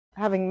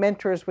having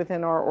mentors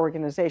within our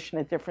organization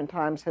at different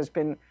times has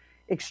been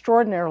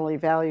extraordinarily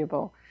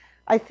valuable.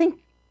 I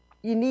think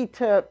you need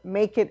to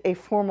make it a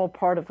formal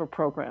part of a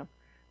program.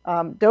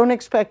 Don't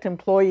expect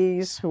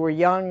employees who are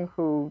young,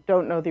 who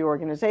don't know the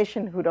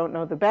organization, who don't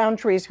know the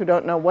boundaries, who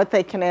don't know what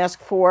they can ask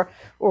for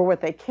or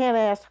what they can't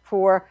ask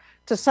for,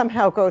 to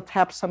somehow go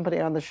tap somebody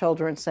on the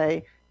shoulder and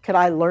say, could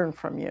I learn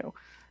from you?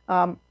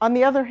 On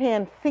the other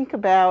hand, think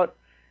about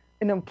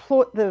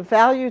the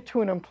value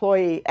to an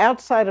employee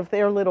outside of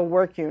their little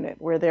work unit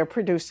where they're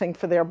producing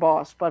for their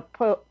boss, but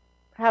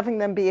having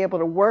them be able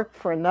to work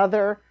for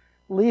another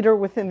leader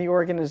within the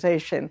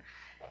organization,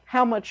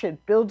 how much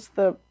it builds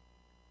the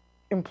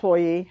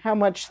employee, how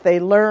much they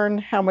learn,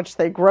 how much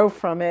they grow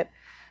from it.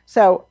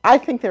 So I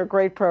think they're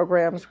great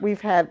programs.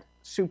 We've had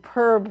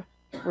superb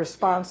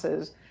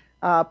responses,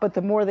 but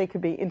the more they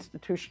could be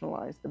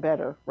institutionalized, the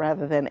better,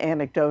 rather than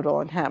anecdotal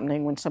and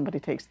happening when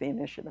somebody takes the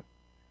initiative.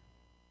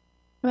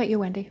 What about you,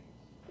 Wendi?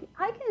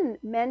 I can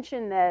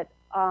mention that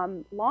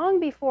long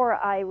before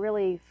I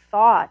really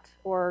thought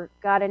or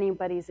got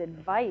anybody's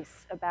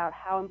advice about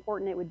how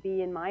important it would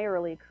be in my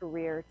early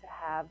career to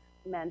have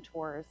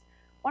mentors,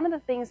 one of the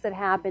things that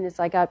happened is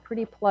I got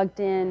pretty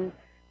plugged in,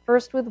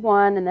 first with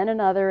one and then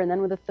another and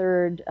then with a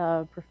third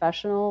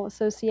professional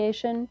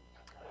association.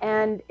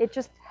 And it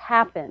just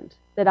happened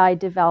that I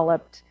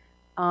developed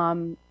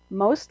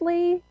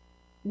mostly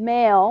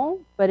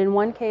male, but in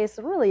one case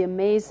a really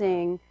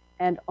amazing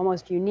and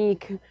almost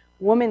unique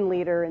woman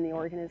leader in the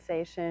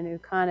organization who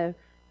kind of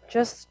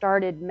just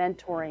started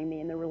mentoring me,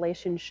 and the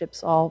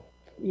relationships all,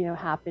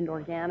 happened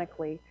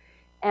organically.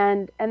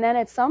 And then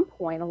at some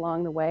point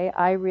along the way,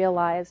 I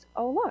realized,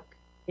 oh, look,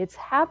 it's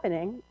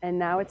happening, and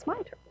now it's my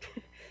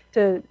turn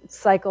to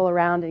cycle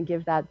around and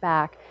give that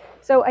back.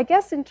 So I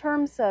guess in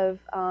terms of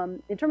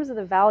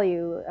the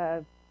value,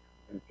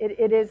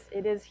 it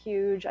is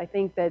huge. I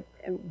think that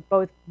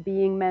both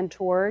being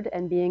mentored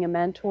and being a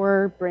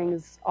mentor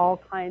brings all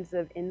kinds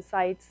of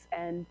insights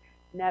and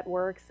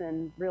networks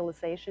and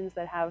realizations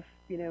that have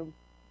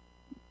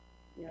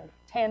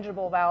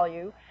tangible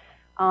value.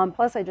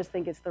 Plus, I just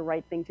think it's the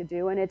right thing to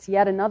do, and it's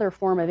yet another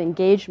form of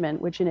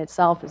engagement, which in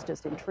itself is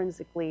just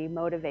intrinsically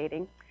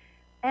motivating.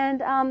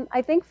 And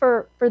I think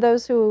for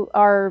those who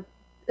are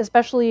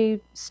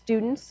especially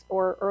students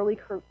or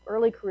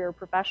early career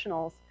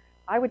professionals,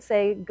 I would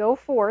say go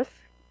forth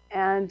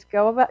and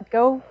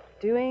go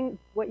doing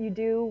what you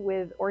do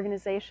with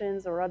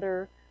organizations or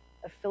other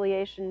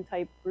affiliation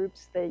type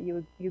groups that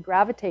you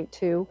gravitate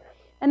to,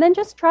 and then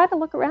just try to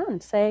look around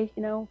and say,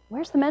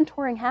 where's the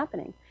mentoring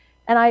happening?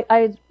 And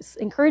I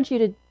encourage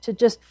you to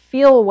just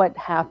feel what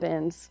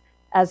happens,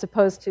 as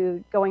opposed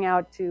to going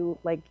out to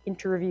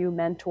interview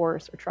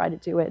mentors or try to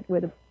do it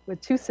with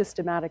too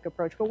systematic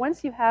approach. But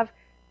once you have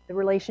the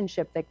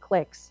relationship that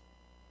clicks,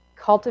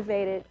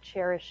 cultivate it,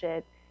 cherish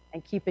it,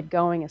 and keep it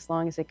going as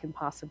long as it can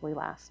possibly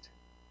last.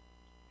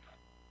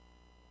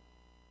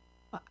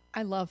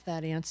 I love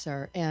that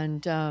answer.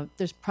 And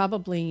there's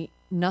probably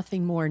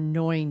nothing more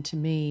annoying to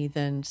me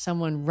than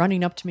someone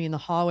running up to me in the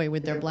hallway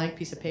with their blank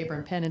piece of paper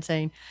and pen and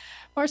saying,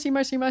 Marcy,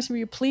 will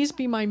you please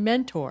be my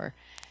mentor?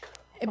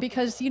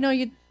 Because,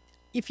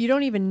 if you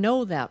don't even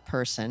know that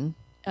person,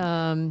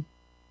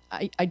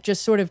 I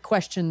just sort of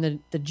question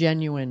the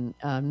genuine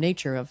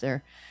nature of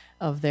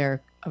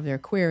their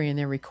query and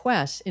their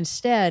requests.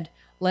 Instead,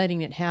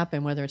 letting it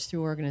happen, whether it's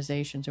through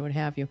organizations or what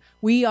have you.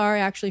 We are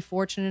actually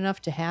fortunate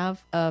enough to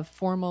have a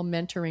formal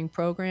mentoring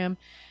program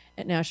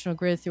at National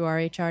Grid through our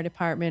HR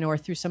department or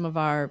through some of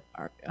our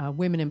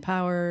Women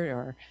Empowered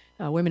or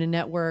Women in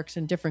Networks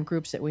and different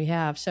groups that we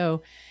have.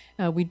 So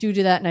we do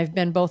that, and I've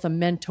been both a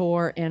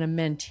mentor and a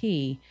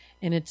mentee,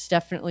 and it's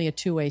definitely a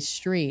two-way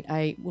street.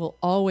 I will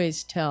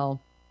always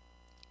tell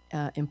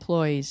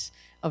employees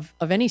of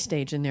any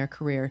stage in their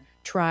career,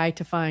 try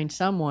to find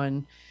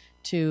someone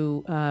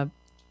to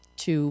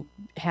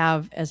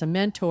have as a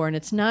mentor. And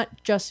it's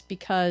not just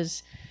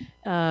because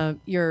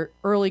your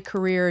early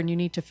career and you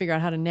need to figure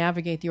out how to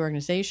navigate the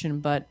organization,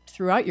 but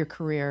throughout your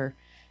career,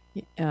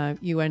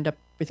 you end up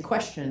with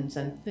questions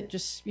and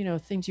just,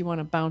 things you want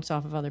to bounce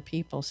off of other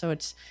people. So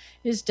it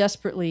is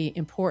desperately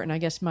important. I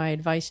guess my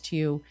advice to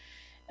you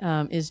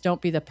is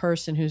don't be the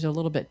person who's a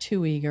little bit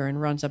too eager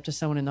and runs up to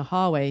someone in the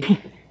hallway.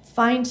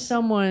 Find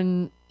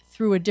someone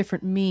through a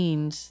different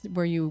means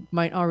where you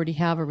might already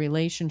have a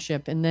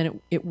relationship, and then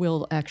it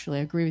will actually,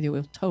 I agree with you, it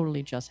will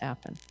totally just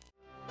happen.